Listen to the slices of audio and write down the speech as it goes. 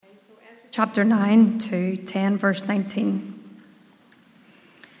chapter 9 to 10, verse 19.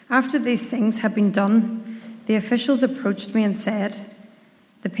 After these things had been done, the officials approached me and said,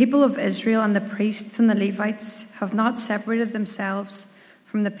 "The people of Israel and the priests and the Levites have not separated themselves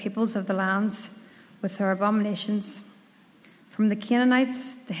from the peoples of the lands with their abominations, from the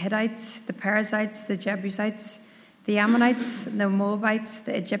Canaanites, the Hittites, the Perizzites, the Jebusites, the Ammonites, the Moabites,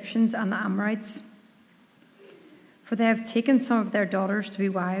 the Egyptians, and the Amorites. For they have taken some of their daughters to be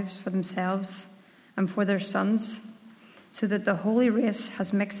wives for themselves and for their sons, so that the holy race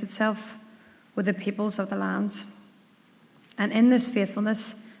has mixed itself with the peoples of the lands. And in this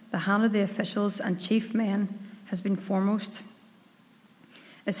faithfulness, the hand of the officials and chief men has been foremost.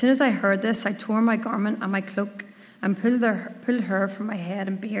 As soon as I heard this, I tore my garment and my cloak and pulled hair from my head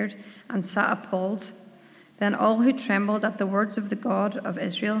and beard and sat appalled. Then all who trembled at the words of the God of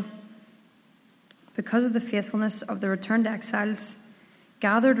Israel, because of the faithfulness of the returned exiles,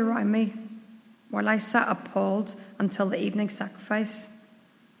 gathered around me while I sat appalled until the evening sacrifice.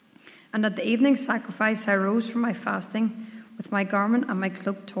 And at the evening sacrifice I rose from my fasting with my garment and my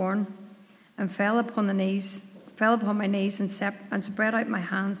cloak torn, and fell upon my knees and spread out my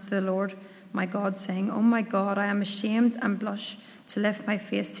hands to the Lord my God, saying, "O my God, I am ashamed and blush to lift my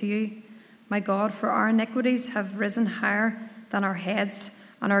face to you. My God, for our iniquities have risen higher than our heads,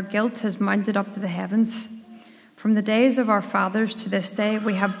 and our guilt has mounted up to the heavens. From the days of our fathers to this day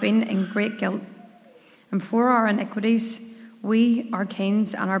we have been in great guilt. And for our iniquities, we, our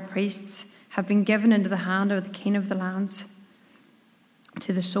kings and our priests, have been given into the hand of the king of the lands,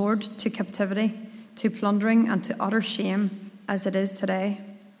 to the sword, to captivity, to plundering, and to utter shame, as it is today.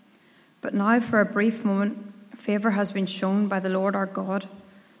 But now for a brief moment, favour has been shown by the Lord our God,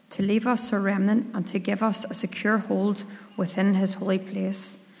 to leave us a remnant and to give us a secure hold within his holy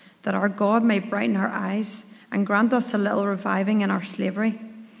place, that our God may brighten our eyes and grant us a little reviving in our slavery.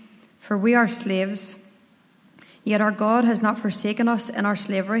 For we are slaves, yet our God has not forsaken us in our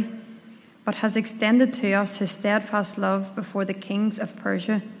slavery, but has extended to us his steadfast love before the kings of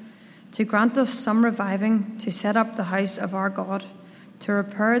Persia, to grant us some reviving, to set up the house of our God, to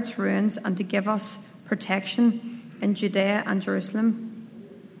repair its ruins, and to give us protection in Judea and Jerusalem.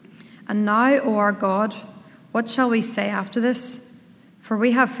 And now, O our God, what shall we say after this? For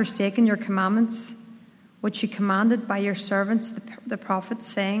we have forsaken your commandments, which you commanded by your servants the prophets,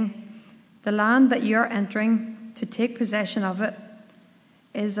 saying, the land that you are entering to take possession of it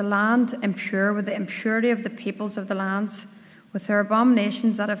is a land impure with the impurity of the peoples of the lands, with their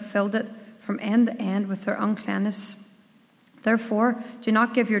abominations that have filled it from end to end with their uncleanness. Therefore, do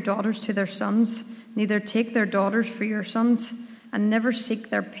not give your daughters to their sons, neither take their daughters for your sons, and never seek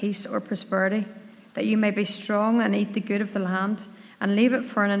their peace or prosperity, that you may be strong and eat the good of the land, and leave it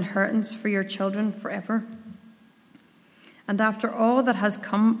for an inheritance for your children forever. And after all that has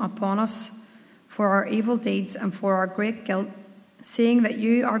come upon us, for our evil deeds and for our great guilt, seeing that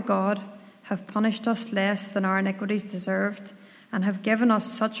you, our God, have punished us less than our iniquities deserved, and have given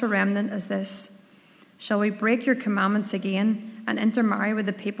us such a remnant as this, shall we break your commandments again and intermarry with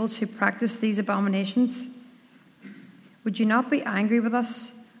the peoples who practice these abominations? Would you not be angry with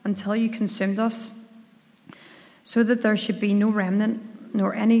us until you consumed us, so that there should be no remnant,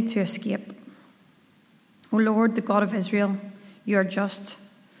 nor any to escape? O Lord, the God of Israel, you are just,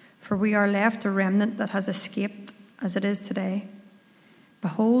 for we are left a remnant that has escaped as it is today.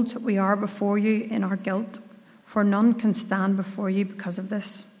 Behold, we are before you in our guilt, for none can stand before you because of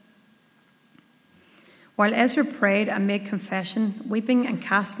this." While Ezra prayed and made confession, weeping and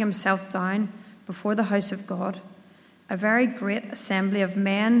casting himself down before the house of God, a very great assembly of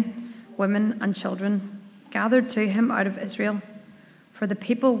men, women, and children gathered to him out of Israel, for the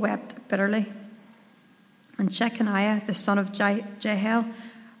people wept bitterly. And Shechaniah, the son of Jehiel,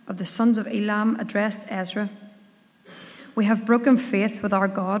 of the sons of Elam, addressed Ezra, "We have broken faith with our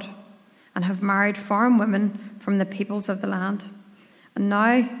God, and have married foreign women from the peoples of the land. And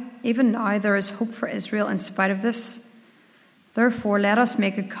now, even now, there is hope for Israel in spite of this. Therefore, let us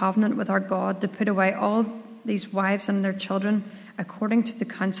make a covenant with our God to put away all these wives and their children according to the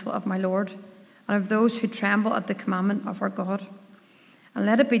counsel of my Lord, and of those who tremble at the commandment of our God. And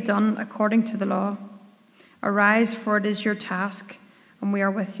let it be done according to the law. Arise, for it is your task, and we are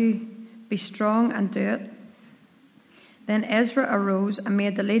with you. Be strong and do it." Then Ezra arose and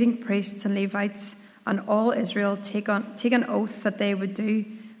made the leading priests and Levites and all Israel take an oath that they would do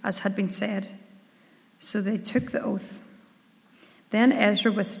as had been said. So they took the oath. Then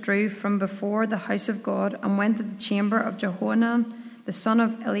Ezra withdrew from before the house of God and went to the chamber of Jehohanan, the son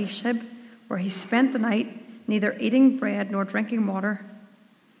of Eliashib, where he spent the night, neither eating bread nor drinking water,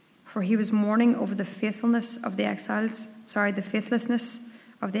 for he was mourning over the faithlessness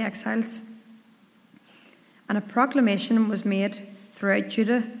of the exiles. And a proclamation was made throughout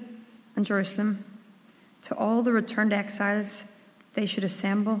Judah and Jerusalem to all the returned exiles that they should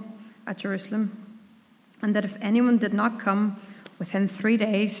assemble at Jerusalem, and that if anyone did not come within 3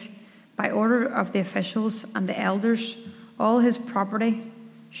 days, by order of the officials and the elders, all his property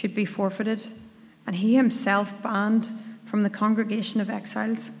should be forfeited, and he himself banned from the congregation of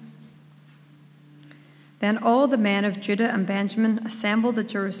exiles. Then all the men of Judah and Benjamin assembled at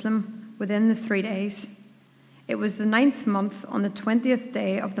Jerusalem within the 3 days. It was the 9th month, on the 20th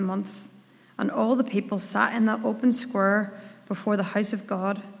day of the month, and all the people sat in the open square before the house of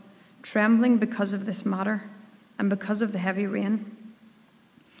God, trembling because of this matter and because of the heavy rain.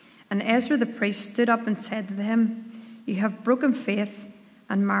 And Ezra the priest stood up and said to them, "You have broken faith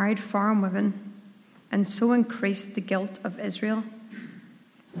and married foreign women, and so increased the guilt of Israel.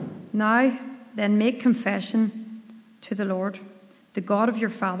 Now then make confession to the Lord, the God of your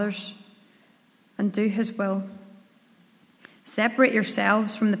fathers, and do his will. Separate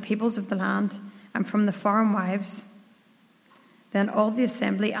yourselves from the peoples of the land and from the foreign wives." Then all the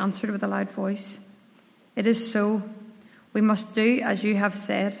assembly answered with a loud voice, "It is so. We must do as you have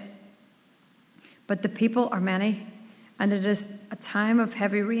said." But the people are many, and it is a time of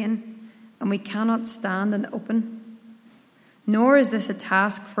heavy rain, and we cannot stand in the open. Nor is this a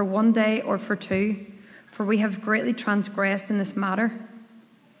task for 1 day or for 2, for we have greatly transgressed in this matter.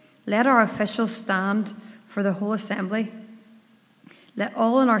 Let our officials stand for the whole assembly. Let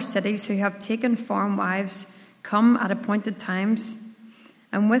all in our cities who have taken foreign wives come at appointed times,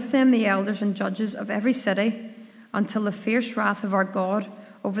 and with them the elders and judges of every city, until the fierce wrath of our God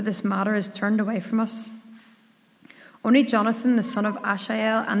over this matter is turned away from us. Only Jonathan the son of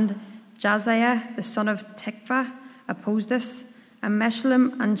Ashael and Jasiah the son of Tikvah opposed this, and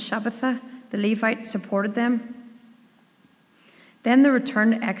Meshullam and Shabbatha the Levite supported them. Then the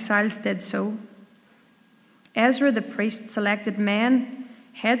returned exiles did so. Ezra the priest selected men,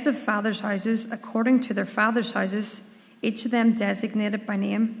 heads of fathers' houses, according to their fathers' houses, each of them designated by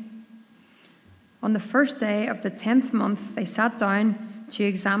name. On the first day of the 10th month, they sat down to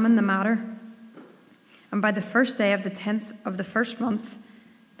examine the matter. And by the first day of the 10th of the first month,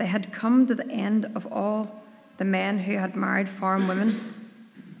 they had come to the end of all the men who had married foreign women.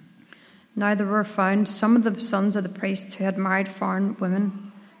 Now there were found some of the sons of the priests who had married foreign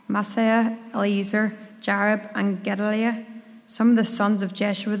women: Maaseiah, Eleazar, Jarib, and Gedaliah, some of the sons of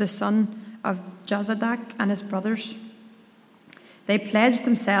Jeshua the son of Jozadak and his brothers. They pledged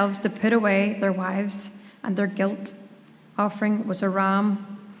themselves to put away their wives, and their guilt offering was a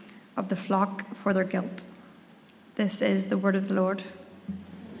ram of the flock for their guilt. This is the word of the Lord.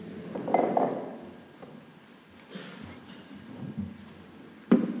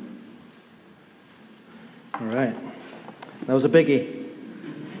 All right. That was a biggie.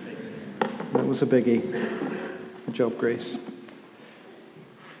 That was a biggie. Good job, Grace.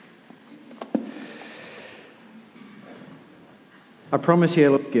 I promise you I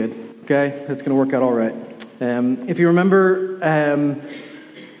look good, okay? It's going to work out all right. If you remember,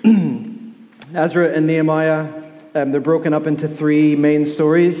 Ezra and Nehemiah, they're broken up into 3 main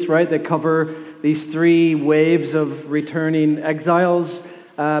stories, right? They cover these 3 waves of returning exiles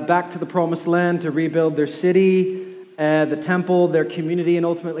back to the promised land to rebuild their city, the temple, their community, and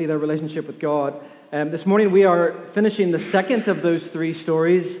ultimately their relationship with God. This morning we are finishing the second of those 3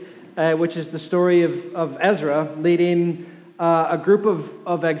 stories, which is the story of Ezra leading a group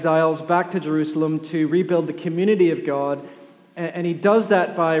of exiles back to Jerusalem to rebuild the community of God. And he does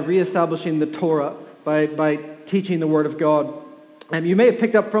that by reestablishing the Torah, by teaching the Word of God. And you may have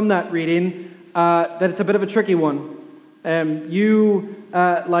picked up from that reading that it's a bit of a tricky one. You,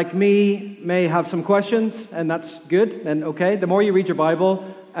 like me, may have some questions, and that's good and okay. The more you read your Bible,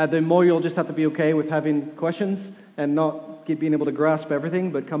 the more you'll just have to be okay with having questions and not being able to grasp everything,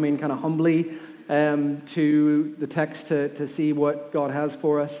 but coming kind of humbly to the text to see what God has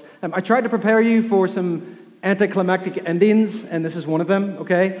for us. I tried to prepare you for some anticlimactic endings, and this is one of them,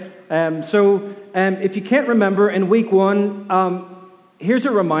 okay? So if you can't remember, in week 1, here's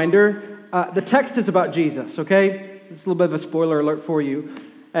a reminder. The text is about Jesus, okay? It's a little bit of a spoiler alert for you.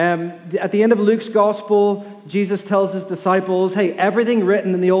 At the end of Luke's gospel, Jesus tells his disciples, hey, everything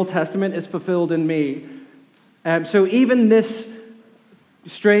written in the Old Testament is fulfilled in me. So even this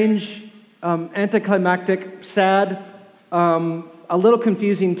strange, anticlimactic, sad, a little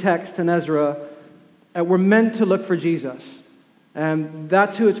confusing text in Ezra, we're meant to look for Jesus.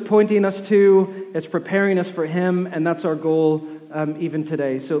 That's who it's pointing us to. It's preparing us for him, and that's our goal even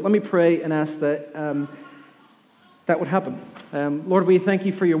today. So let me pray and ask that that would happen. Lord, we thank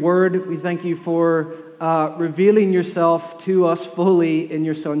you for your word. We thank you for revealing yourself to us fully in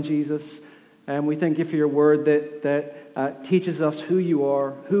your Son, Jesus. And we thank you for your word that teaches us who you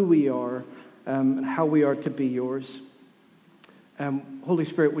are, who we are, and how we are to be yours. Holy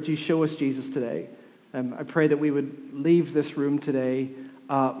Spirit, would you show us Jesus today? I pray that we would leave this room today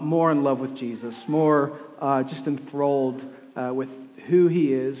more in love with Jesus, more just enthralled with who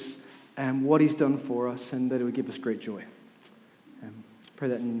he is and what he's done for us, and that it would give us great joy. Pray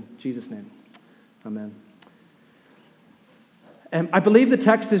that in Jesus' name. Amen. I believe the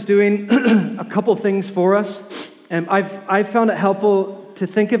text is doing a couple things for us. I've found it helpful to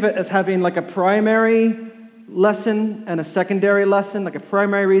think of it as having like a primary lesson and a secondary lesson, like a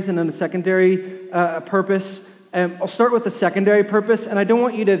primary reason and a secondary purpose. I'll start with the secondary purpose, and I don't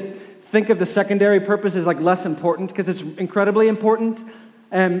want you to think of the secondary purpose as like less important, because it's incredibly important.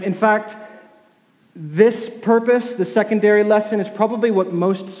 In fact, this purpose, the secondary lesson, is probably what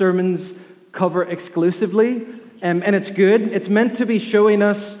most sermons cover exclusively, and it's good. It's meant to be showing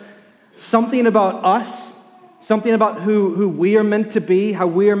us something about us, something about who we are meant to be, how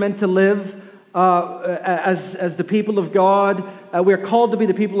we are meant to live as the people of God. We are called to be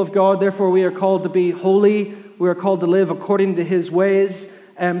the people of God, therefore we are called to be holy. We are called to live according to his ways.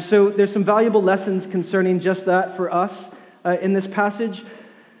 So there's some valuable lessons concerning just that for us in this passage.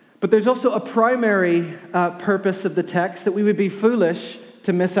 But there's also a primary purpose of the text that we would be foolish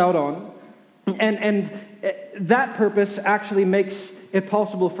to miss out on. And that purpose actually makes it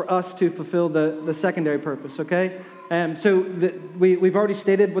possible for us to fulfill the secondary purpose, okay? We've already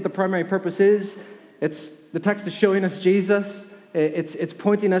stated what the primary purpose is. The text is showing us Jesus. It's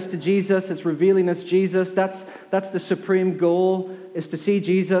pointing us to Jesus. It's revealing us Jesus. That's the supreme goal, is to see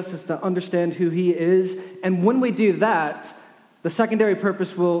Jesus, is to understand who he is. And when we do that, the secondary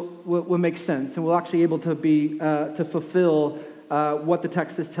purpose will make sense, and we'll actually able to be to fulfill what the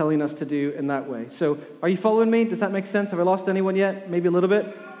text is telling us to do in that way. So, are you following me? Does that make sense? Have I lost anyone yet? Maybe a little bit?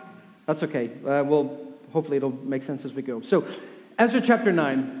 That's okay. Hopefully it'll make sense as we go. So, Ezra chapter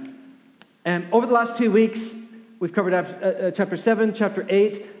 9. Over the last 2 weeks, we've covered chapter 7, chapter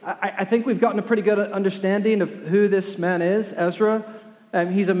 8. I think we've gotten a pretty good understanding of who this man is, Ezra.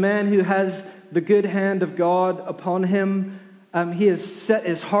 He's a man who has the good hand of God upon him. He has set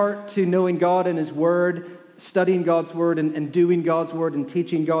his heart to knowing God and his word, studying God's word and doing God's word and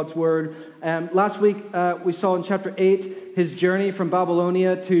teaching God's word. Last week, we saw in chapter 8 his journey from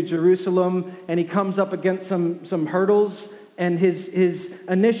Babylonia to Jerusalem, and he comes up against some hurdles, and his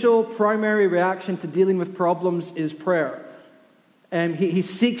initial primary reaction to dealing with problems is prayer. And he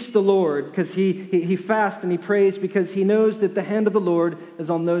seeks the Lord because he fasts and he prays because he knows that the hand of the Lord is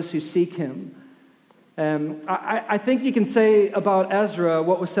on those who seek him. I think you can say about Ezra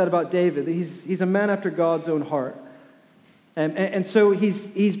what was said about David. He's a man after God's own heart. And so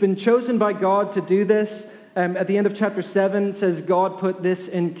he's been chosen by God to do this. At the end of chapter 7, it says God put this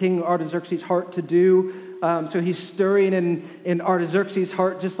in King Artaxerxes' heart to do. So he's stirring in Artaxerxes'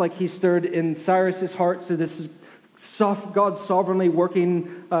 heart just like he stirred in Cyrus's heart. So this is God sovereignly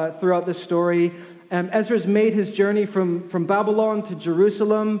working throughout this story. Ezra's made his journey from Babylon to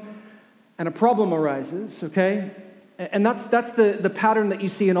Jerusalem, and a problem arises, okay? And that's the pattern that you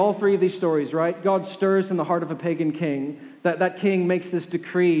see in all three of these stories, right? God stirs in the heart of a pagan king. That king makes this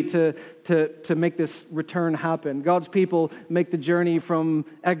decree to make this return happen. God's people make the journey from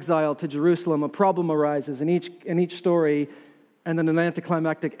exile to Jerusalem. A problem arises in each story, and then an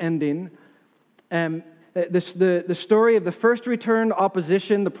anticlimactic ending. The story of the first return,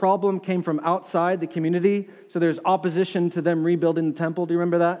 opposition, the problem came from outside the community. So there's opposition to them rebuilding the temple. Do you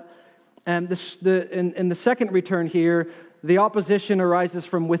remember that? And in the second return here, the opposition arises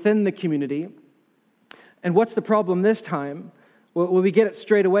from within the community. And what's the problem this time? Well, we get it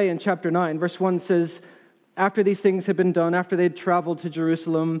straight away in chapter 9. Verse 1 says, after these things had been done, after they'd traveled to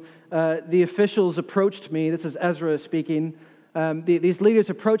Jerusalem, the officials approached me. This is Ezra speaking. These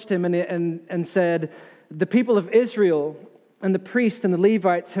leaders approached him and said, the people of Israel and the priests and the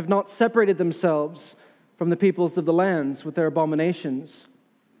Levites have not separated themselves from the peoples of the lands with their abominations.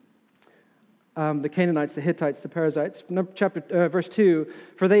 The Canaanites, the Hittites, the Perizzites. Verse 2,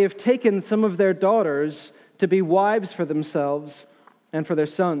 for they have taken some of their daughters to be wives for themselves and for their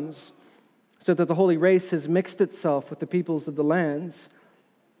sons, so that the holy race has mixed itself with the peoples of the lands.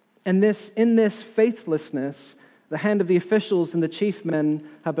 And in this faithlessness, the hand of the officials and the chief men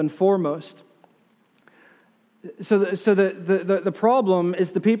have been foremost. So the problem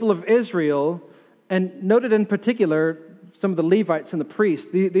is the people of Israel, and noted in particular, some of the Levites and the priests.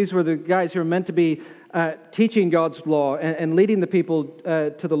 These were the guys who were meant to be teaching God's law and leading the people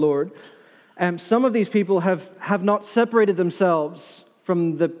to the Lord. Some of these people have not separated themselves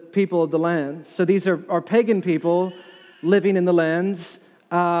from the people of the lands. So these are pagan people living in the lands.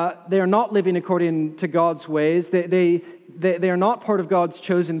 They are not living according to God's ways. They are not part of God's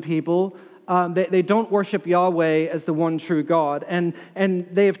chosen people. They don't worship Yahweh as the one true God. And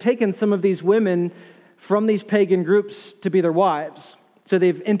they have taken some of these women from these pagan groups to be their wives. So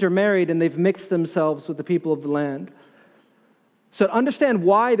they've intermarried and they've mixed themselves with the people of the land. So to understand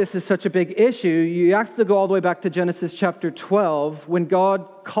why this is such a big issue, you have to go all the way back to Genesis chapter 12, when God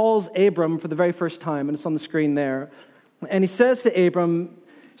calls Abram for the very first time, and it's on the screen there. And he says to Abram,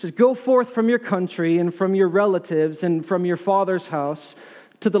 he says, "Go forth from your country and from your relatives and from your father's house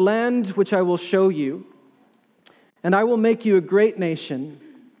to the land which I will show you. And I will make you a great nation,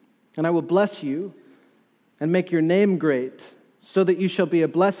 and I will bless you and make your name great, so that you shall be a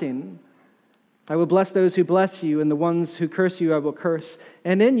blessing. I will bless those who bless you, and the ones who curse you I will curse.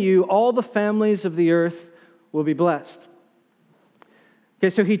 And in you all the families of the earth will be blessed." Okay,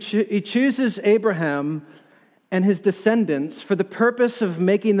 so he chooses Abraham and his descendants for the purpose of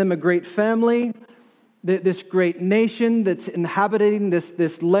making them a great family, this great nation that's inhabiting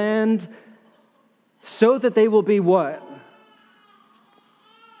this land, so that they will be what?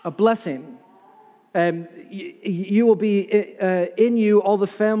 A blessing. You will be, in you, all the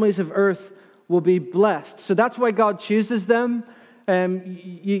families of earth will be blessed. So that's why God chooses them.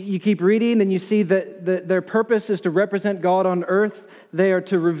 You keep reading and you see that their purpose is to represent God on earth. They are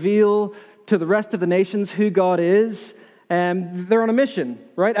to reveal to the rest of the nations who God is. They're on a mission,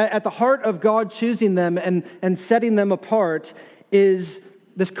 right? At the heart of God choosing them and setting them apart is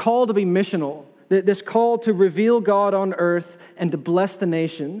this call to be missional, this call to reveal God on earth and to bless the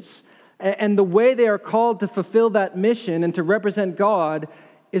nations. And the way they are called to fulfill that mission and to represent God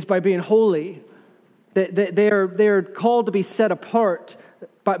is by being holy. They are called to be set apart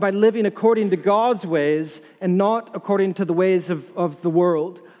by living according to God's ways and not according to the ways of the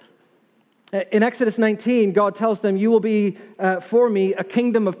world. In Exodus 19, God tells them, "You will be for me a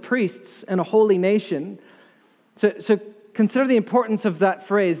kingdom of priests and a holy nation." So consider the importance of that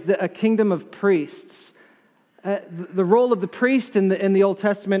phrase, a kingdom of priests. The role of the priest in the Old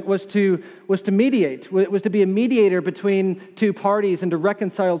Testament was to mediate. It was to be a mediator between two parties and to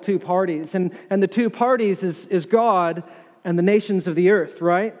reconcile two parties. And the two parties is God and the nations of the earth,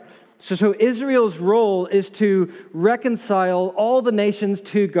 right? So Israel's role is to reconcile all the nations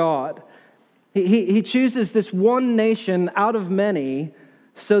to God. He chooses this one nation out of many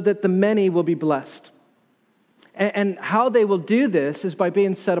so that the many will be blessed. And how they will do this is by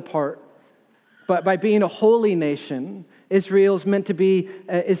being set apart. But by being a holy nation, Israel is meant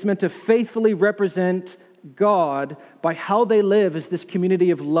to faithfully represent God by how they live as this community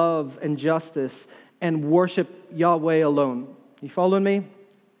of love and justice and worship Yahweh alone. You following me?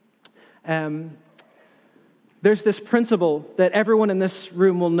 There's this principle that everyone in this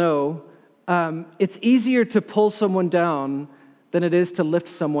room will know. It's easier to pull someone down than it is to lift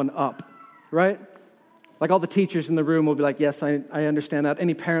someone up, right? Like all the teachers in the room will be like, yes, I understand that.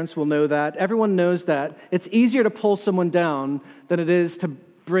 Any parents will know that. Everyone knows that. It's easier to pull someone down than it is to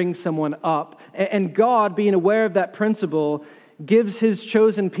bring someone up. And God, being aware of that principle, gives his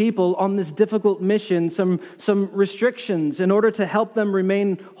chosen people on this difficult mission some restrictions in order to help them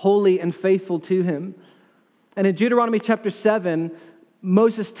remain holy and faithful to him. And in Deuteronomy chapter 7,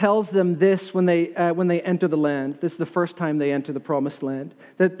 Moses tells them this when they enter the land. This is the first time they enter the promised land.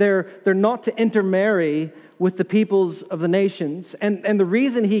 That they're not to intermarry with the peoples of the nations. And the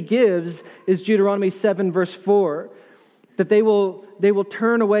reason he gives is Deuteronomy 7 verse 4. That they will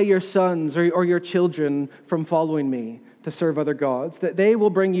turn away your sons or your children from following me to serve other gods. That they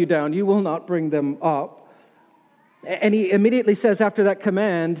will bring you down. You will not bring them up. And he immediately says after that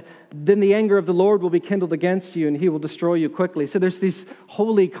command, then the anger of the Lord will be kindled against you and he will destroy you quickly. So there's these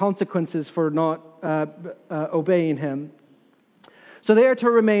holy consequences for not obeying him. So they are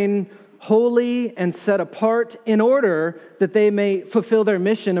to remain holy and set apart in order that they may fulfill their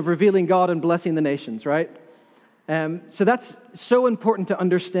mission of revealing God and blessing the nations, right? So that's so important to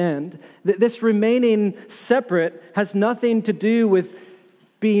understand. That this remaining separate has nothing to do with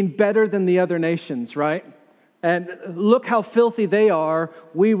being better than the other nations, right? And look how filthy they are,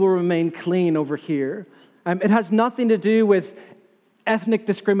 we will remain clean over here. It has nothing to do with ethnic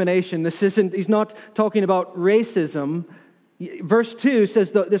discrimination. He's not talking about racism. Verse 2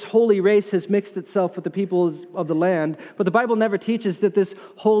 says that this holy race has mixed itself with the peoples of the land. But the Bible never teaches that this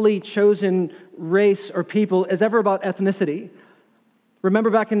holy chosen race or people is ever about ethnicity.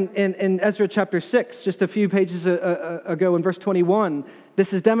 Remember back in Ezra chapter 6, just a few pages ago in verse 21,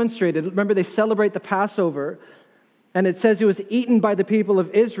 this is demonstrated. Remember, they celebrate the Passover. And it says it was eaten by the people of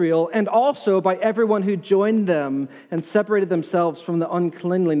Israel and also by everyone who joined them and separated themselves from the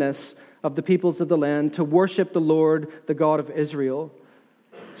uncleanliness of the peoples of the land to worship the Lord, the God of Israel.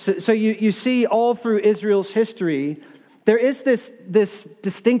 So you see all through Israel's history, there is this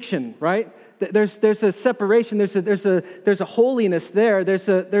distinction, right? There's a separation. There's a holiness there.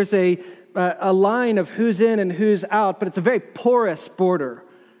 There's a line of who's in and who's out, but it's a very porous border.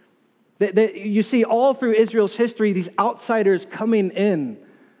 You see all through Israel's history these outsiders coming in,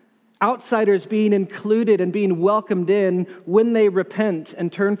 outsiders being included and being welcomed in when they repent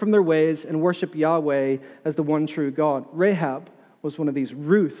and turn from their ways and worship Yahweh as the one true God. Rahab was one of these.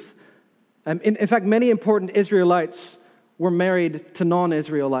 Ruth. In fact, many important Israelites were married to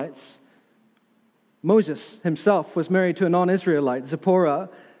non-Israelites. Moses himself was married to a non-Israelite, Zipporah.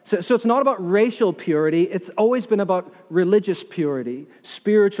 So it's not about racial purity. It's always been about religious purity,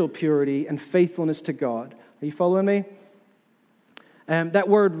 spiritual purity, and faithfulness to God. Are you following me? That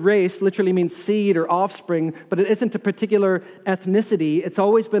word race literally means seed or offspring, but it isn't a particular ethnicity. It's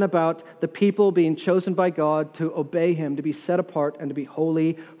always been about the people being chosen by God to obey Him, to be set apart, and to be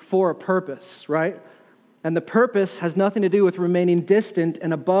holy for a purpose, right? And the purpose has nothing to do with remaining distant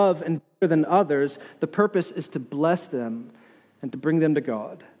and above and better than others. The purpose is to bless them and to bring them to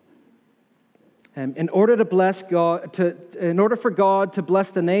God. In order for God to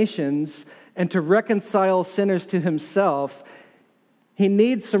bless the nations and to reconcile sinners to Himself, He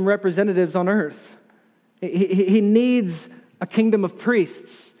needs some representatives on earth. He needs a kingdom of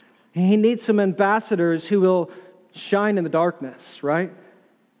priests. He needs some ambassadors who will shine in the darkness, right?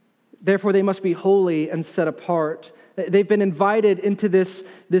 Therefore, they must be holy and set apart. They've been invited into this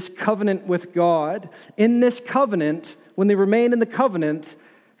covenant with God. In this covenant, when they remain in the covenant,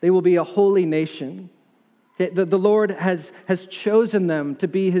 they will be a holy nation. The Lord has chosen them to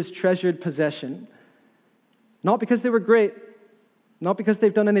be His treasured possession. Not because they were great, not because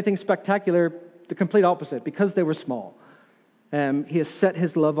they've done anything spectacular, the complete opposite, because they were small. He has set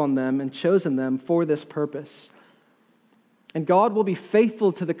His love on them and chosen them for this purpose. And God will be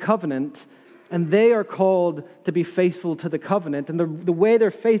faithful to the covenant, and they are called to be faithful to the covenant. And the way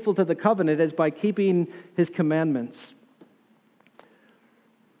they're faithful to the covenant is by keeping His commandments.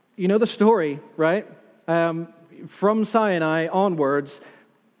 You know the story, right? From Sinai onwards,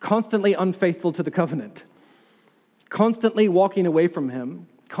 constantly unfaithful to the covenant, constantly walking away from Him,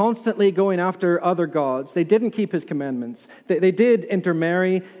 constantly going after other gods. They didn't keep His commandments. They did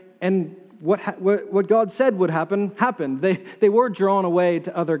intermarry, and what God said would happen, happened. They were drawn away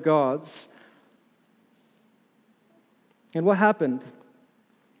to other gods. And what happened?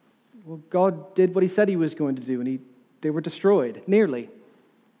 Well, God did what He said He was going to do, and they were destroyed, nearly.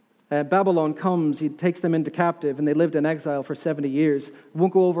 Babylon comes, He takes them into captive, and they lived in exile for 70 years.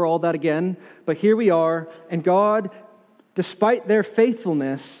 Won't go over all that again, but here we are, and God, despite their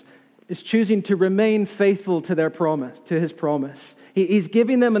faithfulness, is choosing to remain faithful to their promise, to His promise. He's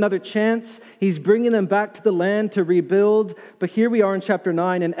giving them another chance. He's bringing them back to the land to rebuild. But here we are in chapter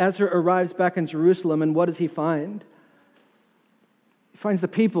 9, and Ezra arrives back in Jerusalem, and what does he find? He finds the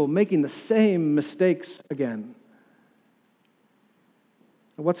people making the same mistakes again.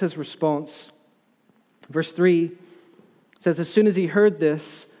 And what's his response? Verse 3 says, as soon as I heard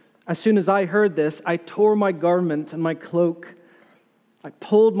this, I tore my garment and my cloak. I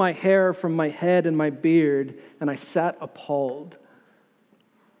pulled my hair from my head and my beard, and I sat appalled.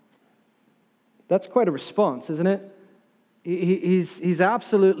 That's quite a response, isn't it? He's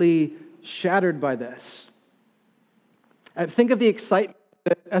absolutely shattered by this. Think of the excitement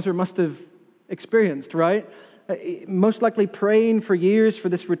that Ezra must have experienced, right? Most likely praying for years for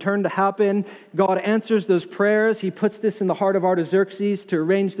this return to happen. God answers those prayers. He puts this in the heart of Artaxerxes to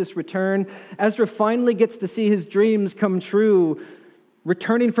arrange this return. Ezra finally gets to see his dreams come true,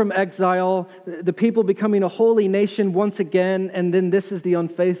 returning from exile, the people becoming a holy nation once again, and then this is the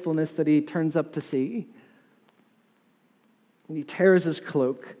unfaithfulness that he turns up to see. And he tears his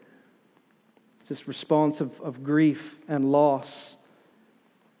cloak. It's this response of grief and loss.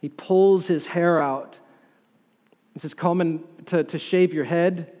 He pulls his hair out. This is common to shave your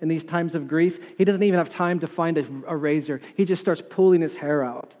head in these times of grief. He doesn't even have time to find a razor. He just starts pulling his hair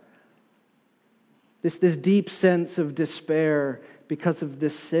out. This deep sense of despair because of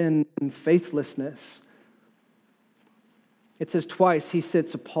this sin and faithlessness. It says twice he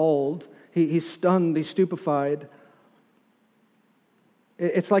sits appalled. He's stunned, he's stupefied.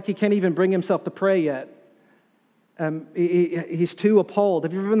 It's like he can't even bring himself to pray yet. He's too appalled.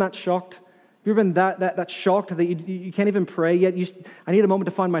 Have you ever been that shocked? Have you ever been that shocked that you can't even pray yet? I need a moment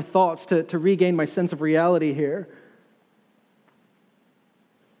to find my thoughts, to regain my sense of reality here.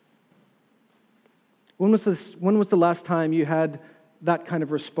 When was the last time you had that kind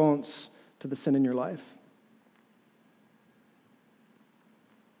of response to the sin in your life?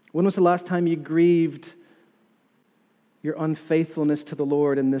 When was the last time you grieved your unfaithfulness to the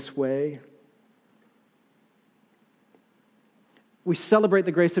Lord in this way? We celebrate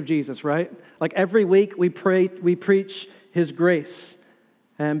the grace of Jesus, right? Like every week we preach his grace.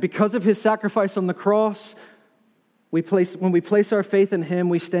 And because of his sacrifice on the cross, when we place our faith in him,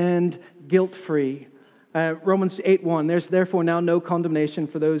 we stand guilt-free. Romans 8:1, there's therefore now no condemnation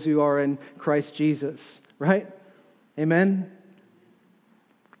for those who are in Christ Jesus, right? Amen?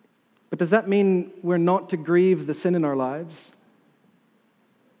 But does that mean we're not to grieve the sin in our lives?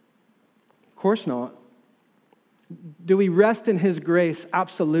 Of course not. Do we rest in his grace?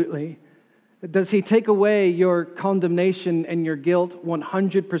 Absolutely. Does he take away your condemnation and your guilt?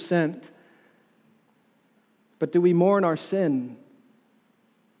 100%. But do we mourn our sin?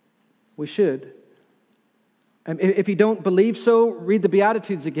 We should. And if you don't believe so, read the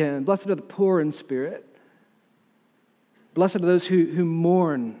Beatitudes again. Blessed are the poor in spirit. Blessed are those who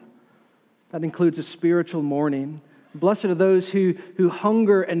mourn. That includes a spiritual mourning. Blessed are those who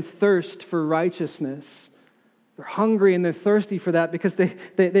hunger and thirst for righteousness. They're hungry and they're thirsty for that because they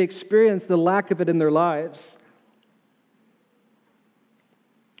experience the lack of it in their lives.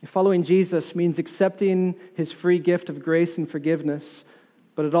 Following Jesus means accepting his free gift of grace and forgiveness,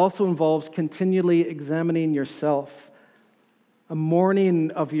 but it also involves continually examining yourself, a mourning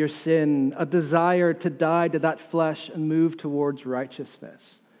of your sin, a desire to die to that flesh and move towards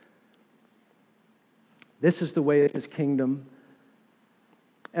righteousness. This is the way of his kingdom.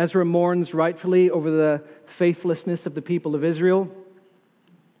 Ezra mourns rightfully over the faithlessness of the people of Israel.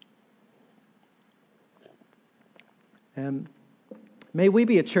 May we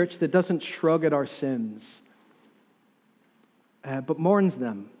be a church that doesn't shrug at our sins, but mourns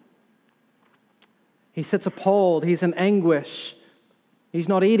them. He sits appalled. He's in anguish. He's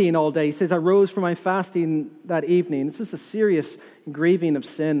not eating all day. He says, I rose from my fasting that evening. This is a serious grieving of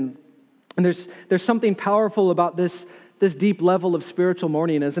sin. And there's something powerful about this deep level of spiritual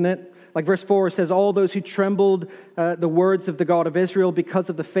mourning, isn't it? Like verse 4 says, all those who trembled the words of the God of Israel because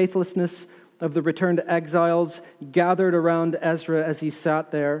of the faithlessness of the returned exiles gathered around Ezra as he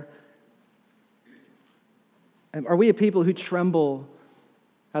sat there. And are we a people who tremble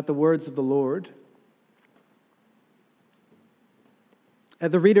at the words of the Lord?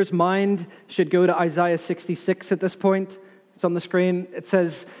 The reader's mind should go to Isaiah 66 at this point. It's on the screen. It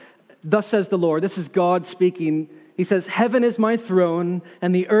says, thus says the Lord. This is God speaking. He says, heaven is my throne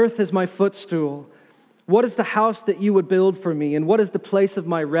and the earth is my footstool. What is the house that you would build for me? And what is the place of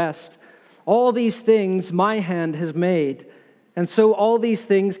my rest? All these things my hand has made. And so all these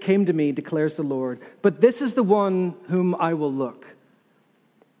things came to me, declares the Lord. But this is the one whom I will look.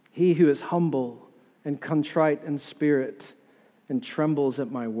 He who is humble and contrite in spirit and trembles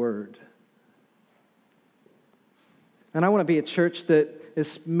at my word. And I want to be a church that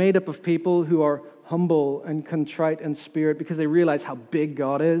is made up of people who are humble and contrite in spirit because they realize how big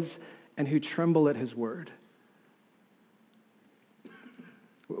God is and who tremble at his word.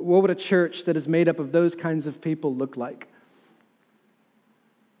 What would a church that is made up of those kinds of people look like?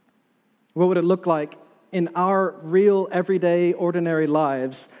 What would it look like in our real, everyday, ordinary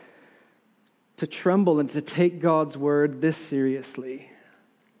lives to tremble and to take God's word this seriously?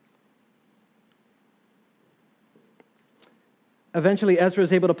 Eventually, Ezra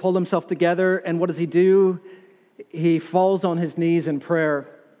is able to pull himself together, and what does he do? He falls on his knees in prayer.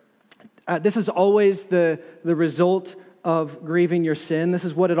 This is always the result of grieving your sin. This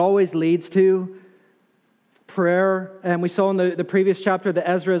is what it always leads to. Prayer. And we saw in the previous chapter that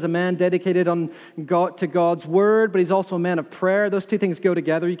Ezra is a man dedicated to God's word, but he's also a man of prayer. Those two things go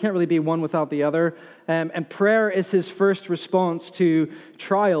together. You can't really be one without the other. And prayer is his first response to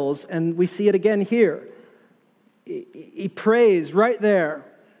trials, and we see it again here. He prays right there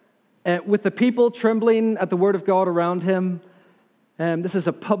with the people trembling at the word of God around him. This is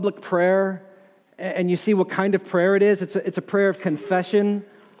a public prayer, and you see what kind of prayer it is. It's a prayer of confession.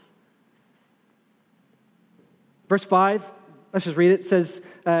 Verse 5, let's just read it. It says,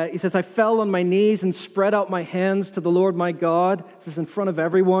 he says, I fell on my knees and spread out my hands to the Lord my God. This is in front of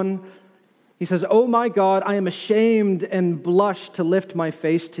everyone. He says, oh my God, I am ashamed and blush to lift my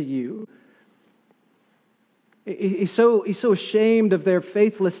face to you. He's so ashamed of their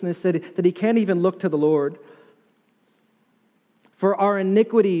faithlessness that he can't even look to the Lord. For our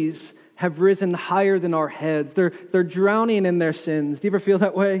iniquities have risen higher than our heads. They're drowning in their sins. Do you ever feel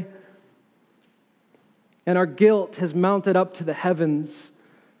that way? And our guilt has mounted up to the heavens.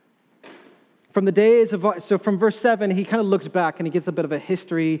 From verse 7, he kind of looks back and he gives a bit of a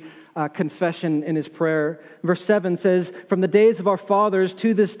history confession in his prayer. Verse 7 says, "From the days of our fathers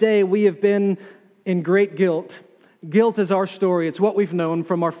to this day, we have been in great guilt." Guilt is our story. It's what we've known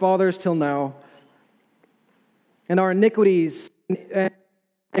from our fathers till now. And our iniquities,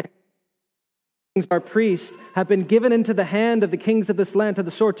 our priests, have been given into the hand of the kings of this land, to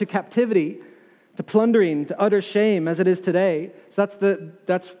the sword, to captivity, to plundering, to utter shame, as it is today. So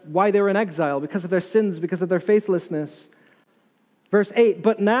that's why they were in exile, because of their sins, because of their faithlessness. Verse 8,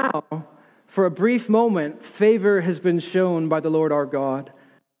 "But now, for a brief moment, favor has been shown by the Lord our God,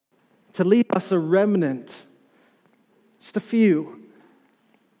 to leave us a remnant, just a few,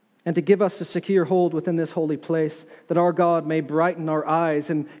 and to give us a secure hold within this holy place, that our God may brighten our eyes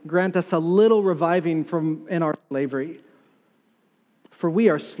and grant us a little reviving from in our slavery. For we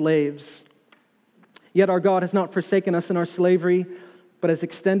are slaves. Yet our God has not forsaken us in our slavery, but has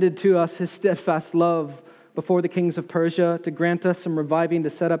extended to us his steadfast love before the kings of Persia, to grant us some reviving, to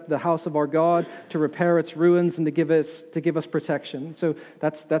set up the house of our God, to repair its ruins, and to give us protection." So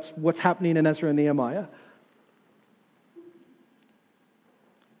that's what's happening in Ezra and Nehemiah.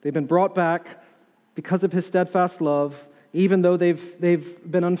 They've been brought back because of his steadfast love, even though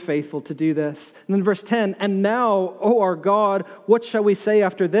they've been unfaithful to do this. And then verse 10, "And now, O our God, what shall we say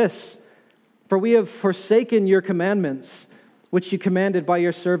after this? For we have forsaken your commandments, which you commanded by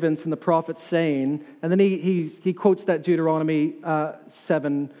your servants and the prophets, saying," and then he quotes that Deuteronomy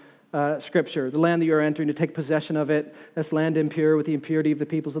 7 scripture, "The land that you are entering, to take possession of it, this land impure with the impurity of the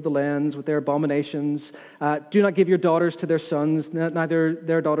peoples of the lands, with their abominations. Do not give your daughters to their sons, neither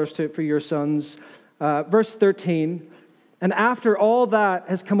their daughters for your sons." Verse 13, "And after all that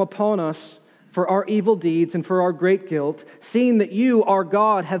has come upon us for our evil deeds and for our great guilt, seeing that you, our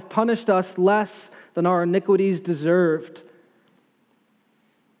God, have punished us less than our iniquities deserved,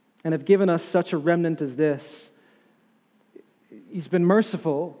 and have given us such a remnant as this." He's been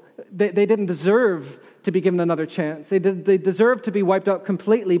merciful. They didn't deserve to be given another chance. They deserved to be wiped out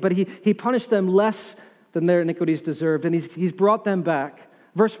completely, but he punished them less than their iniquities deserved, and he's brought them back.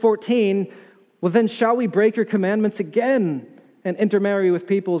 Verse 14, "Well then shall we break your commandments again and intermarry with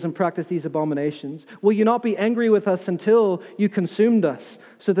peoples and practice these abominations? Will you not be angry with us until you consumed us,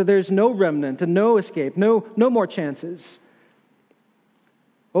 so that there's no remnant and no escape, no more chances?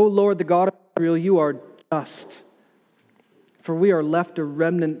 O Lord, the God of Israel, you are just. For we are left a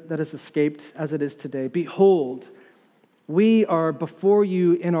remnant that has escaped as it is today. Behold, we are before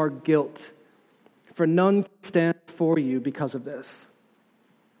you in our guilt, for none can stand before you because of this."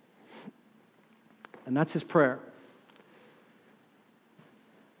 And that's his prayer.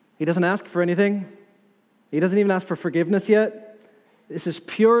 He doesn't ask for anything. He doesn't even ask for forgiveness yet. This is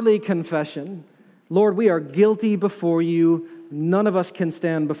purely confession. Lord, we are guilty before you. None of us can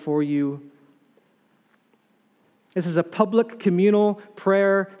stand before you. This is a public communal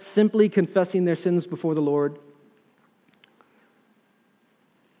prayer, simply confessing their sins before the Lord.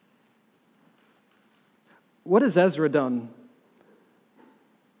 What has Ezra done?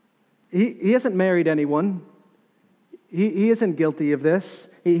 He hasn't married anyone. He isn't guilty of this.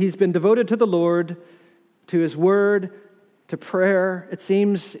 He's been devoted to the Lord, to his word, to prayer. It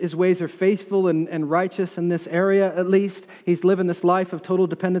seems his ways are faithful and righteous in this area, at least. He's living this life of total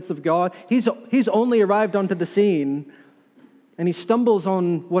dependence of God. He's only arrived onto the scene, and he stumbles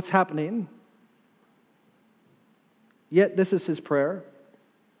on what's happening. Yet this is his prayer.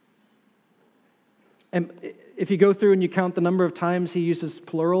 And if you go through and you count the number of times he uses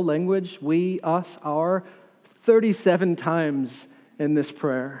plural language, we, us, our, 37 times in this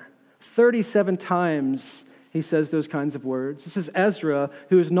prayer. 37 times he says those kinds of words. This is Ezra,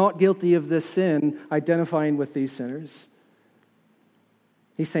 who is not guilty of this sin, identifying with these sinners.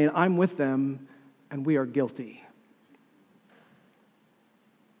 He's saying, I'm with them, and we are guilty.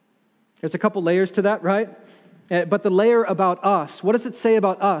 There's a couple layers to that, right? But the layer about us, what does it say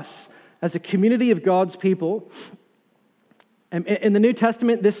about us as a community of God's people? In the New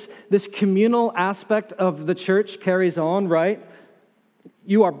Testament, this communal aspect of the church carries on, right?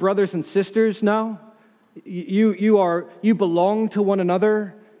 You are brothers and sisters now. You belong to one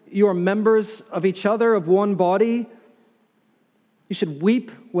another. You are members of each other, of one body. You should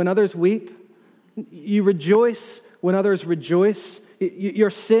weep when others weep. You rejoice when others rejoice. Your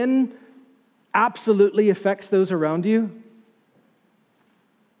sin absolutely affects those around you.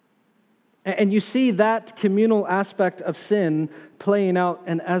 And you see that communal aspect of sin playing out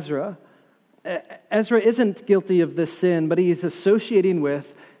in Ezra. Ezra isn't guilty of this sin, but he is associating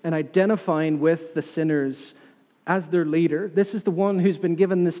with and identifying with the sinners as their leader. This is the one who's been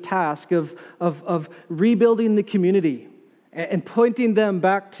given this task of rebuilding the community and pointing them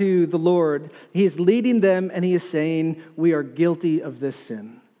back to the Lord. He is leading them, and he is saying, we are guilty of this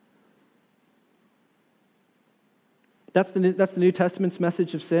sin. That's the New Testament's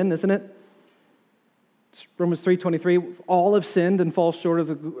message of sin, isn't it? It's Romans 3:23. All have sinned and fall short of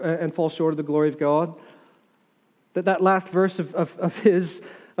the glory of God. That last verse of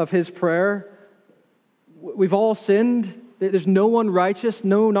his prayer. We've all sinned. There's no one righteous,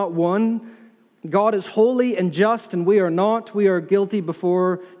 no, not one. God is holy and just, and we are not. We are guilty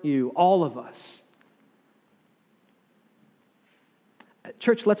before you, all of us.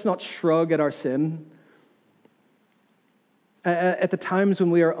 Church, let's not shrug at our sin. At the times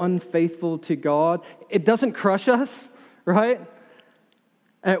when we are unfaithful to God, it doesn't crush us, right?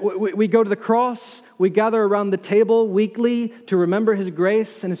 We go to the cross, we gather around the table weekly to remember his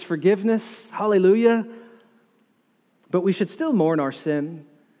grace and his forgiveness. Hallelujah. But we should still mourn our sin.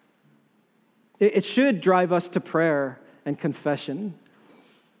 It should drive us to prayer and confession.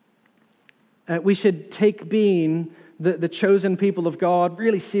 We should take being the chosen people of God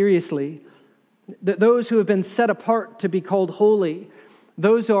really seriously. Those who have been set apart to be called holy,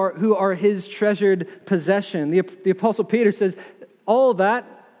 those who are his treasured possession. The Apostle Peter says, all that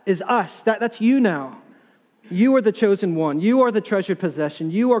is us. That's you now. You are the chosen one. You are the treasured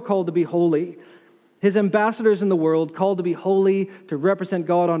possession. You are called to be holy. His ambassadors in the world, called to be holy, to represent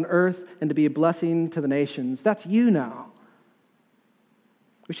God on earth, and to be a blessing to the nations. That's you now.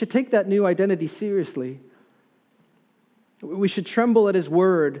 We should take that new identity seriously. We should tremble at his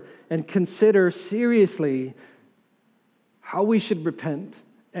word and consider seriously how we should repent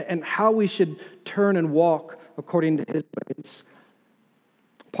and how we should turn and walk according to his ways.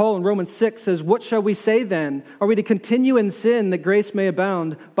 Paul in Romans 6 says, what shall we say then? Are we to continue in sin that grace may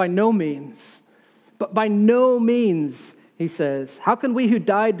abound? By no means. But by no means, he says. How can we who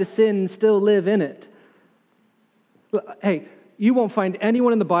died to sin still live in it? Hey, you won't find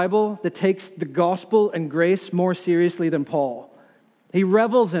anyone in the Bible that takes the gospel and grace more seriously than Paul. He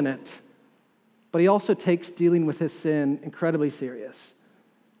revels in it, but he also takes dealing with his sin incredibly serious.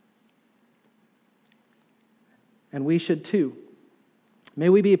 And we should too. May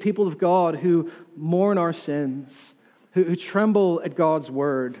we be a people of God who mourn our sins, who tremble at God's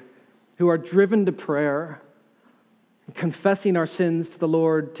word, who are driven to prayer, confessing our sins to the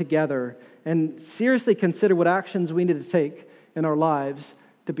Lord together, and seriously consider what actions we need to take in our lives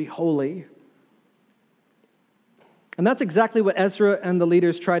to be holy. And that's exactly what Ezra and the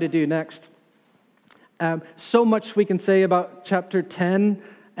leaders try to do next. So much we can say about chapter 10.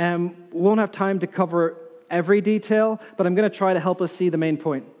 We won't have time to cover every detail, but I'm going to try to help us see the main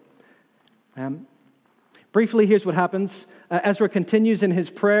point. Briefly, here's what happens. Ezra continues in his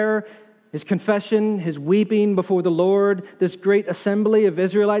prayer, his confession, his weeping before the Lord. This great assembly of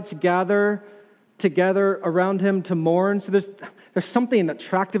Israelites gather together around him to mourn. So there's something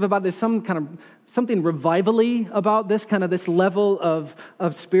attractive about it. There's something revivally about this level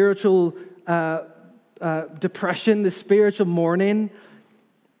of spiritual depression, this spiritual mourning.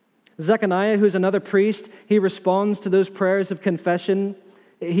 Zechariah, who's another priest, he responds to those prayers of confession.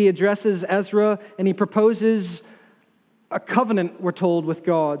 He addresses Ezra and he proposes a covenant, we're told, with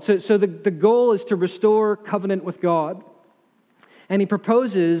God. So the goal is to restore covenant with God. And he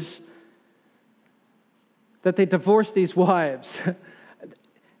proposes that they divorce these wives.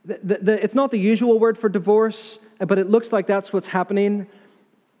 It's not the usual word for divorce, but it looks like that's what's happening.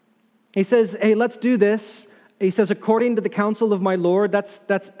 He says, hey, let's do this. He says, according to the counsel of my Lord.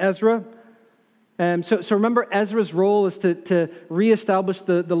 That's Ezra. So remember, Ezra's role is to reestablish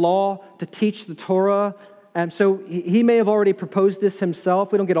the law, to teach the Torah. So he may have already proposed this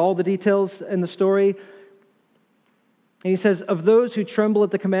himself. We don't get all the details in the story. And he says, of those who tremble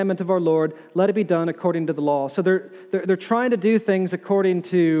at the commandment of our Lord, let it be done according to the law. So they're trying to do things according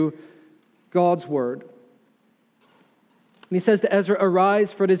to God's word. And he says to Ezra,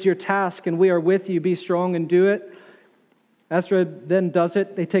 arise, for it is your task, and we are with you. Be strong and do it. Ezra then does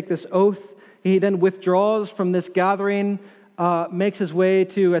it. They take this oath. He then withdraws from this gathering, makes his way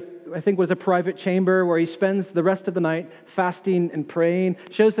to, I think, was a private chamber where he spends the rest of the night fasting and praying.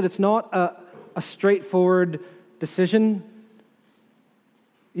 Shows that it's not a straightforward decision.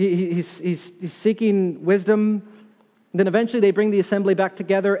 He's seeking wisdom. And then eventually they bring the assembly back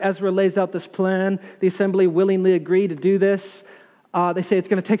together. Ezra lays out this plan. The assembly willingly agree to do this. They say it's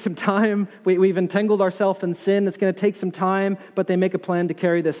going to take some time. We've entangled ourselves in sin. It's going to take some time, but they make a plan to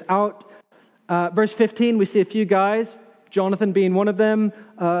carry this out. Verse 15, we see a few guys, Jonathan being one of them,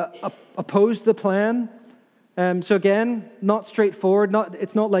 oppose the plan. So again, not straightforward.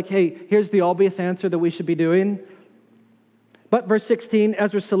 It's not like, hey, here's the obvious answer that we should be doing. But verse 16,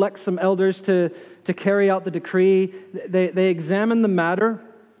 Ezra selects some elders to carry out the decree. They examine the matter.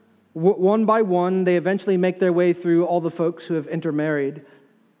 One by one, they eventually make their way through all the folks who have intermarried.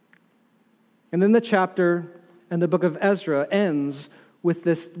 And then the chapter and the book of Ezra ends with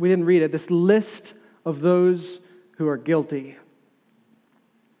this, we didn't read it, this list of those who are guilty.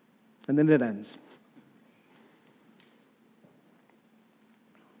 And then it ends.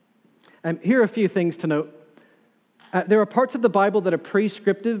 Here are a few things to note. There are parts of the Bible that are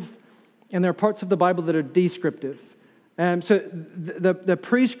prescriptive, and there are parts of the Bible that are descriptive. So the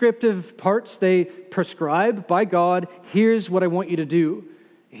prescriptive parts, they prescribe by God, here's what I want you to do.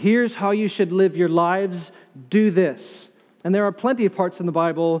 Here's how you should live your lives. Do this. And there are plenty of parts in the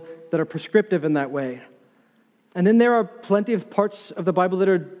Bible that are prescriptive in that way. And then there are plenty of parts of the Bible that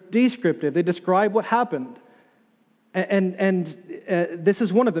are descriptive. They describe what happened. And this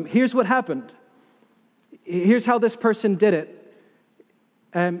is one of them. Here's what happened. Here's how this person did it.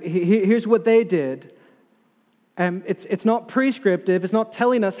 Here's what they did. It's not prescriptive. It's not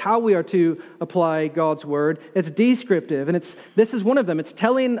telling us how we are to apply God's word. It's descriptive, and this is one of them. It's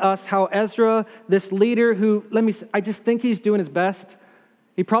telling us how Ezra, this leader who, I just think he's doing his best.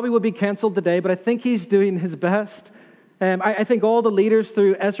 He probably would be canceled today, but I think he's doing his best. I think all the leaders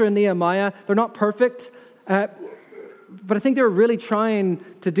through Ezra and Nehemiah, they're not perfect, but I think they were really trying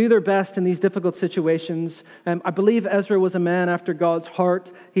to do their best in these difficult situations. I believe Ezra was a man after God's heart.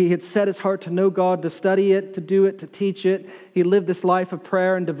 He had set his heart to know God, to study it, to do it, to teach it. He lived this life of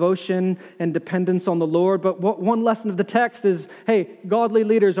prayer and devotion and dependence on the Lord. But one lesson of the text is, hey, godly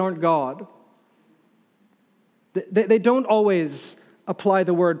leaders aren't God. They don't always apply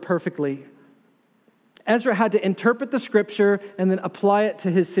the word perfectly. Ezra had to interpret the scripture and then apply it to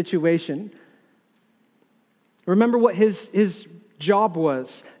his situation. Remember what his job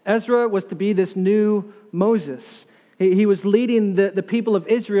was. Ezra was to be this new Moses. He was leading the people of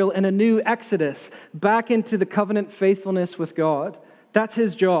Israel in a new exodus back into the covenant faithfulness with God. That's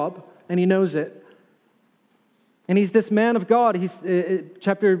his job, and he knows it. And he's this man of God.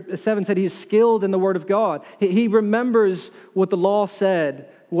 Chapter 7 said he's skilled in the word of God. He remembers what the law said,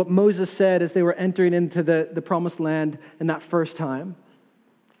 what Moses said as they were entering into the promised land in that first time.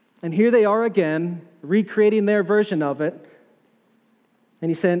 And here they are again, recreating their version of it. And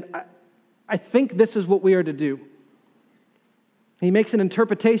he's saying, I think this is what we are to do. He makes an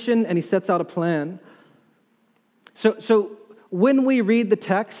interpretation and he sets out a plan. So when we read the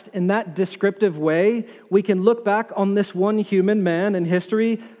text in that descriptive way, we can look back on this one human man in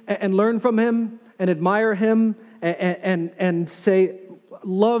history and learn from him and admire him and say,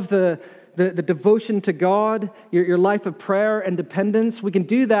 love the devotion to God, your life of prayer and dependence. We can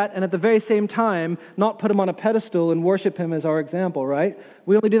do that and at the very same time not put him on a pedestal and worship him as our example, right?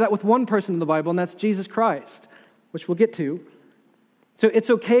 We only do that with one person in the Bible, and that's Jesus Christ, which we'll get to. So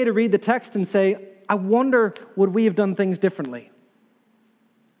it's okay to read the text and say, I wonder, would we have done things differently?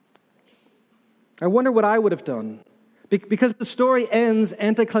 I wonder what I would have done. Because the story ends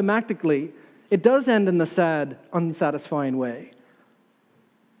anticlimactically. It does end in the sad, unsatisfying way.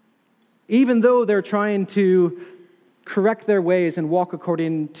 Even though they're trying to correct their ways and walk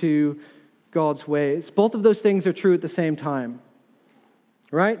according to God's ways. Both of those things are true at the same time.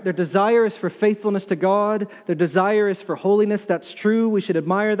 Right? Their desire is for faithfulness to God. Their desire is for holiness. That's true. We should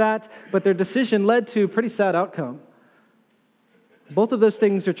admire that. But their decision led to a pretty sad outcome. Both of those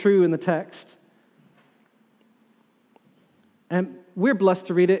things are true in the text. And we're blessed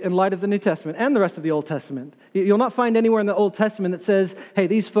to read it in light of the New Testament and the rest of the Old Testament. You'll not find anywhere in the Old Testament that says, hey,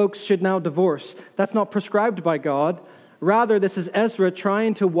 these folks should now divorce. That's not prescribed by God. Rather, this is Ezra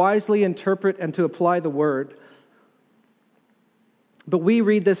trying to wisely interpret and to apply the word. But we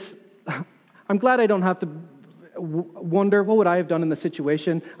read this, I'm glad I don't have to wonder, what would I have done in the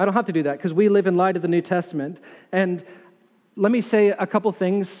situation? I don't have to do that because we live in light of the New Testament. And let me say a couple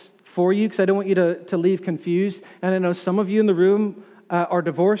things for you because I don't want you to leave confused. And I know some of you in the room are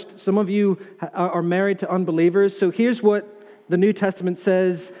divorced. Some of you are married to unbelievers. So here's what the New Testament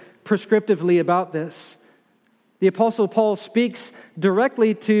says prescriptively about this. The Apostle Paul speaks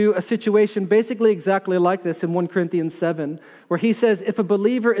directly to a situation basically exactly like this in 1 Corinthians 7, where he says, if a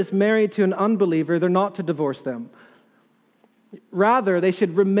believer is married to an unbeliever, they're not to divorce them. Rather, they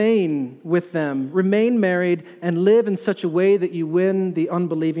should remain with them, remain married, and live in such a way that you win the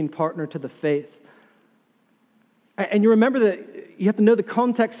unbelieving partner to the faith. And you remember that you have to know the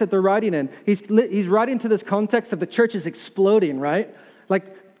context that they're writing in. He's writing to this context of the church is exploding, right?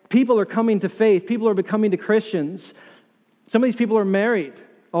 Like, people are coming to faith. People are becoming to Christians. Some of these people are married.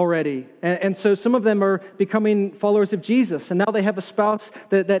 already. And so some of them are becoming followers of Jesus, and now they have a spouse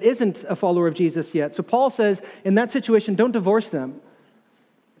that isn't a follower of Jesus yet. So Paul says, in that situation, don't divorce them.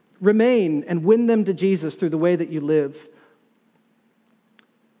 Remain and win them to Jesus through the way that you live.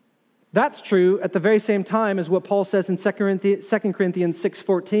 That's true at the very same time as what Paul says in 2 Corinthians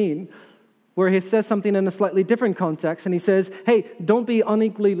 6:14, where he says something in a slightly different context, and he says, hey, don't be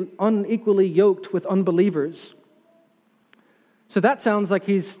unequally yoked with unbelievers. So that sounds like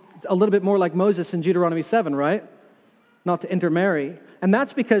he's a little bit more like Moses in Deuteronomy 7, right? Not to intermarry. And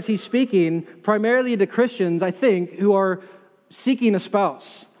that's because he's speaking primarily to Christians, I think, who are seeking a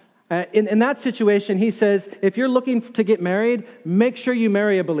spouse. In that situation, he says, if you're looking to get married, make sure you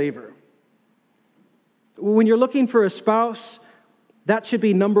marry a believer. When you're looking for a spouse, that should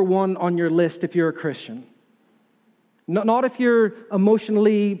be number one on your list if you're a Christian. Not if you're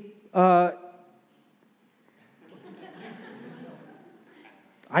emotionally...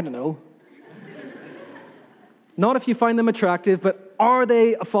 I don't know. Not if you find them attractive, but are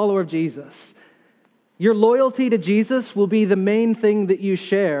they a follower of Jesus? Your loyalty to Jesus will be the main thing that you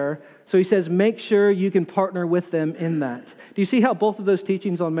share. So he says, make sure you can partner with them in that. Do you see how both of those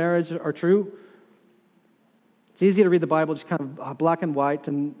teachings on marriage are true? It's easy to read the Bible just kind of black and white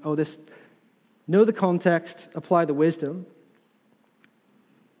and, know the context, apply the wisdom.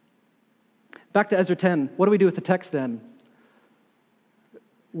 Back to Ezra 10. What do we do with the text then?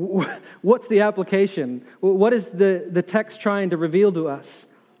 What's the application? What is the text trying to reveal to us?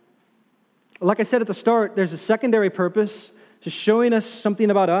 Like I said at the start, there's a secondary purpose, just showing us something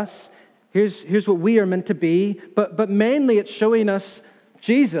about us. Here's what we are meant to be. But mainly it's showing us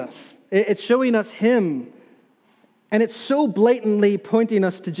Jesus. It's showing us Him. And it's so blatantly pointing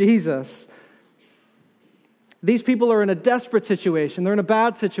us to Jesus. These people are in a desperate situation. They're in a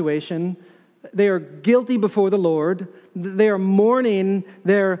bad situation. They are guilty before the Lord. They are mourning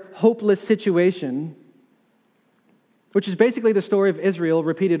their hopeless situation, which is basically the story of Israel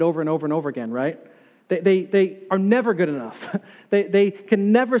repeated over and over and over again, right? They are never good enough. They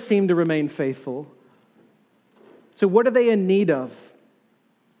can never seem to remain faithful. So what are they in need of?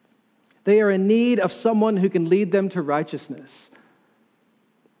 They are in need of someone who can lead them to righteousness.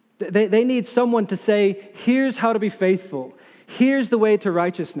 They need someone to say, here's how to be faithful. Here's the way to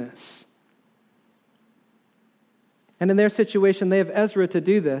righteousness. And in their situation, they have Ezra to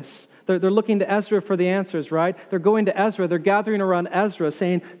do this. They're looking to Ezra for the answers, right? They're going to Ezra. They're gathering around Ezra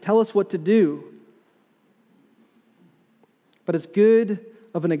saying, tell us what to do. But as good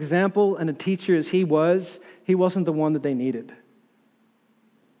of an example and a teacher as he wasn't the one that they needed.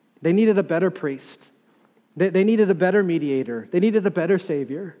 They needed a better priest. They needed a better mediator. They needed a better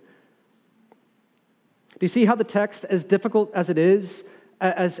Savior. Do you see how the text, as difficult as it is,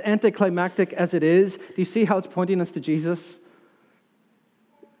 as anticlimactic as it is, do you see how it's pointing us to Jesus?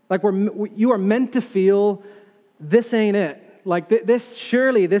 Like you are meant to feel, this ain't it. Like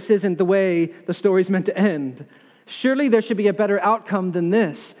surely this isn't the way the story's meant to end. Surely there should be a better outcome than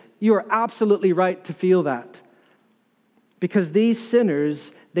this. You are absolutely right to feel that. Because these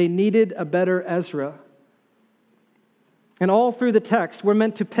sinners, they needed a better Ezra. And all through the text, we're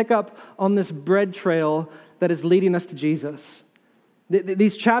meant to pick up on this bread trail that is leading us to Jesus.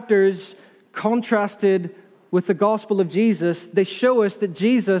 These chapters, contrasted with the gospel of Jesus, they show us that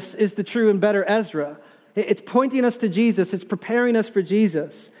Jesus is the true and better Ezra. It's pointing us to Jesus. It's preparing us for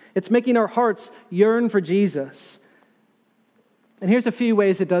Jesus. It's making our hearts yearn for Jesus. And here's a few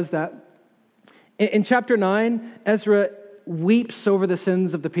ways it does that. In chapter 9, Ezra weeps over the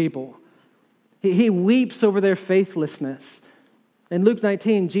sins of the people. He weeps over their faithlessness. In Luke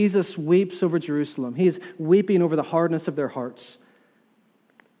 19, Jesus weeps over Jerusalem. He is weeping over the hardness of their hearts.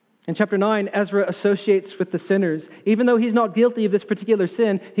 In chapter 9, Ezra associates with the sinners. Even though he's not guilty of this particular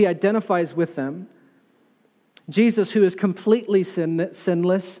sin, he identifies with them. Jesus, who is completely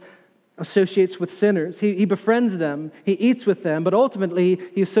sinless, associates with sinners. He befriends them. He eats with them. But ultimately,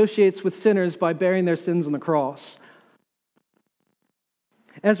 he associates with sinners by bearing their sins on the cross.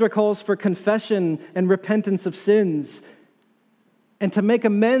 Ezra calls for confession and repentance of sins. And to make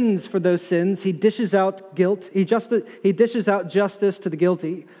amends for those sins, he dishes out guilt. He dishes out justice to the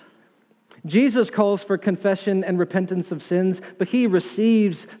guilty. Jesus calls for confession and repentance of sins, but he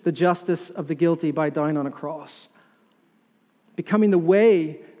receives the justice of the guilty by dying on a cross, becoming the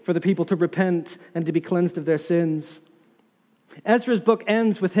way for the people to repent and to be cleansed of their sins. Ezra's book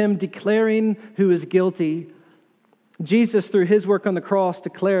ends with him declaring who is guilty. Jesus, through his work on the cross,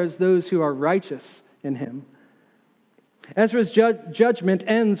 declares those who are righteous in him. Ezra's judgment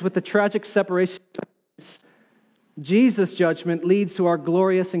ends with the tragic separation. Jesus' judgment leads to our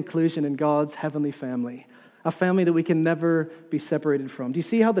glorious inclusion in God's heavenly family. a family that we can never be separated from. Do you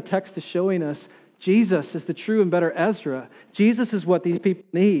see how the text is showing us Jesus is the true and better Ezra? Jesus is what these people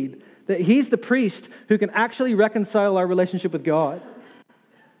need. That he's the priest who can actually reconcile our relationship with God.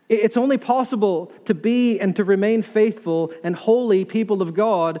 It's only possible to be and to remain faithful and holy people of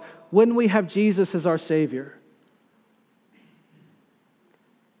God when we have Jesus as our Savior.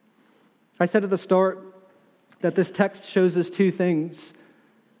 I said at the start that this text shows us two things.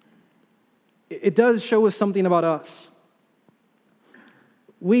 It does show us something about us.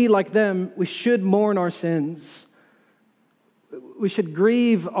 We, like them, we should mourn our sins. We should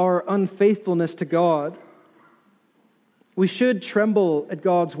grieve our unfaithfulness to God. We should tremble at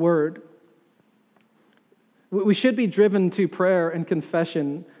God's word. We should be driven to prayer and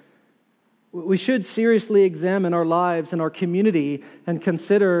confession. We should seriously examine our lives and our community and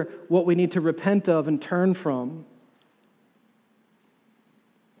consider what we need to repent of and turn from.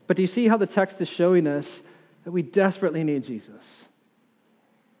 But do you see how the text is showing us that we desperately need Jesus?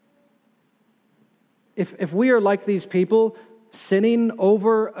 If we are like these people, sinning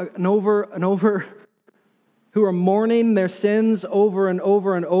over and over and over, who are mourning their sins over and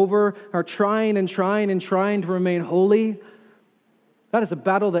over and over, are trying and trying and trying to remain holy, that is a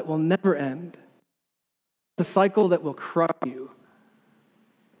battle that will never end. It's a cycle that will crush you.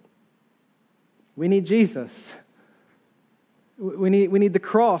 We need Jesus. We need the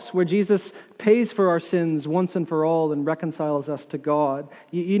cross where Jesus pays for our sins once and for all and reconciles us to God.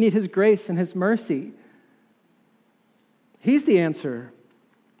 You need his grace and his mercy. He's the answer.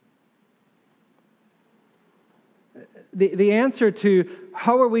 The answer to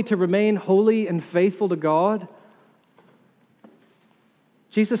how are we to remain holy and faithful to God?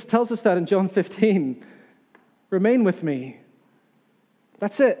 Jesus tells us that in John 15. Remain with me.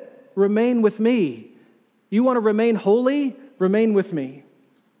 That's it. Remain with me. You want to remain holy? Remain with me.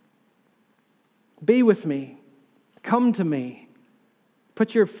 Be with me. Come to me.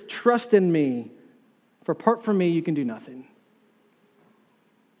 Put your trust in me. For apart from me, you can do nothing.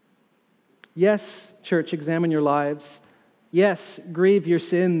 Yes, church, examine your lives. Yes, grieve your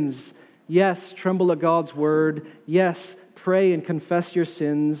sins. Yes, tremble at God's word. Yes, pray and confess your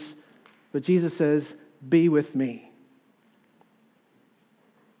sins. But Jesus says, be with me.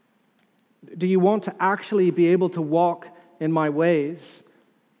 Do you want to actually be able to walk in my ways?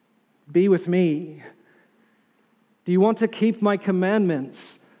 Be with me. Do you want to keep my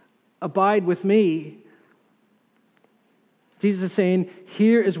commandments? Abide with me. Jesus is saying,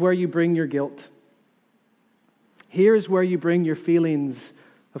 here is where you bring your guilt. Here is where you bring your feelings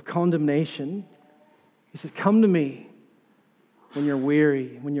of condemnation. He says, come to me when you're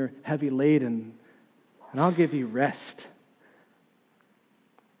weary, when you're heavy laden, and I'll give you rest.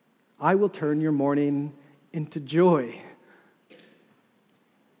 I will turn your mourning into joy.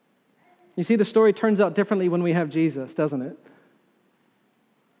 You see, the story turns out differently when we have Jesus, doesn't it?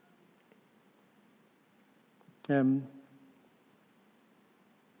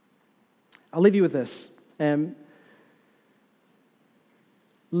 I'll leave you with this.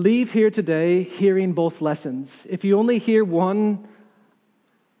 Leave here today hearing both lessons. If you only hear one,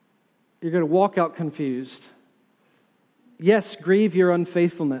 you're going to walk out confused. Yes, grieve your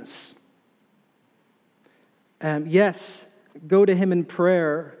unfaithfulness. Yes, go to him in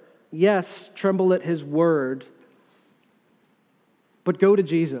prayer. Yes, tremble at his word. But go to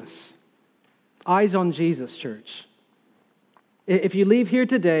Jesus. Eyes on Jesus, church. If you leave here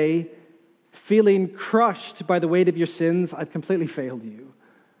today feeling crushed by the weight of your sins, I've completely failed you.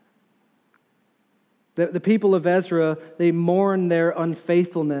 The people of Ezra, they mourn their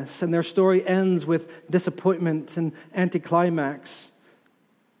unfaithfulness, and their story ends with disappointment and anticlimax.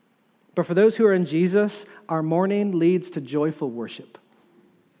 But for those who are in Jesus, our mourning leads to joyful worship.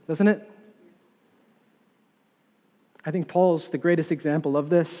 Doesn't it? I think Paul's the greatest example of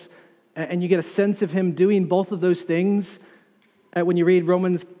this, and you get a sense of him doing both of those things when you read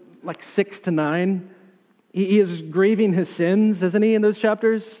Romans 6-9. He is grieving his sins, isn't he, in those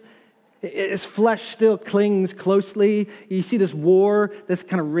chapters? His flesh still clings closely. You see this war that's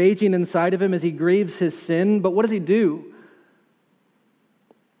kind of raging inside of him as he grieves his sin. But what does he do?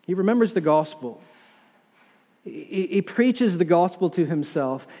 He remembers the gospel. He preaches the gospel to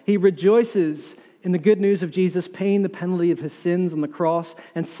himself. He rejoices in the good news of Jesus paying the penalty of his sins on the cross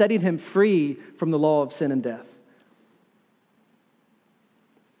and setting him free from the law of sin and death.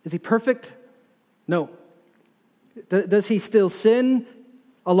 Is he perfect? No. Does he still sin?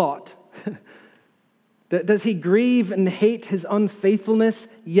 A lot. Does he grieve and hate his unfaithfulness?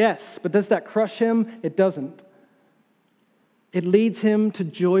 Yes. But does that crush him? It doesn't. It leads him to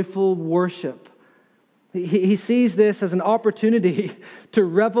joyful worship. He sees this as an opportunity to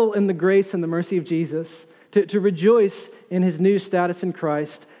revel in the grace and the mercy of Jesus, to rejoice in his new status in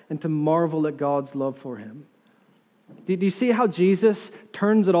Christ, and to marvel at God's love for him. Do you see how Jesus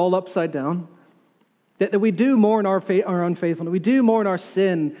turns it all upside down? That we do more in our unfaithfulness. We do more in our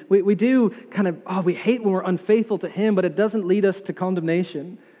sin. We do we hate when we're unfaithful to him, but it doesn't lead us to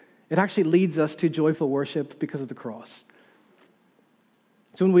condemnation. It actually leads us to joyful worship because of the cross.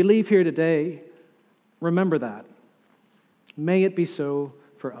 So when we leave here today, remember that. May it be so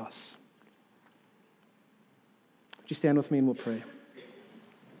for us. Would you stand with me and we'll pray?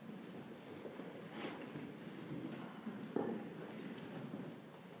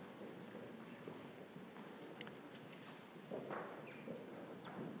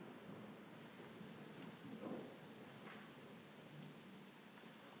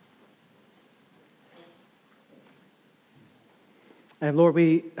 And Lord,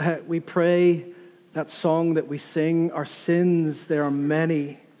 we pray that song that we sing, our sins, there are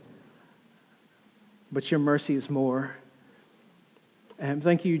many, but your mercy is more. And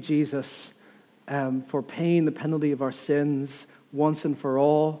thank you, Jesus, for paying the penalty of our sins once and for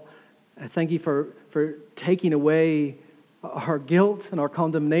all. Thank you for taking away our guilt and our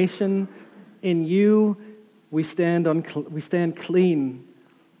condemnation. In you, we stand clean.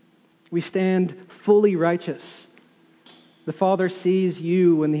 We stand fully righteous. The Father sees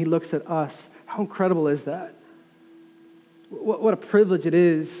you when he looks at us. How incredible is that? What a privilege it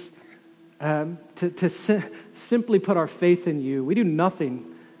is to simply put our faith in you. We do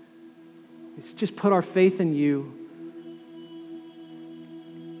nothing. It's just put our faith in you.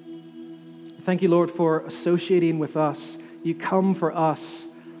 Thank you, Lord, for associating with us. You come for us.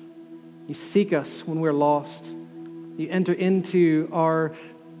 You seek us when we're lost. You enter into our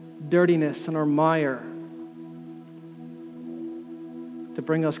dirtiness and our mire to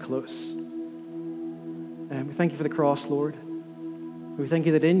bring us close. And we thank you for the cross, Lord. We thank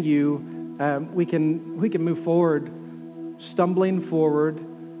you that in you we can move forward, stumbling forward,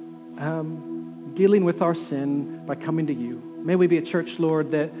 dealing with our sin by coming to you. May we be a church,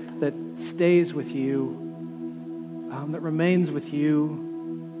 Lord, that stays with you, that remains with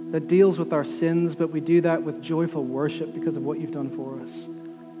you, that deals with our sins, but we do that with joyful worship because of what you've done for us.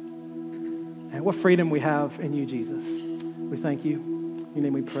 And what freedom we have in you, Jesus. We thank you. In your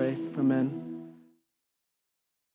name we pray. Amen.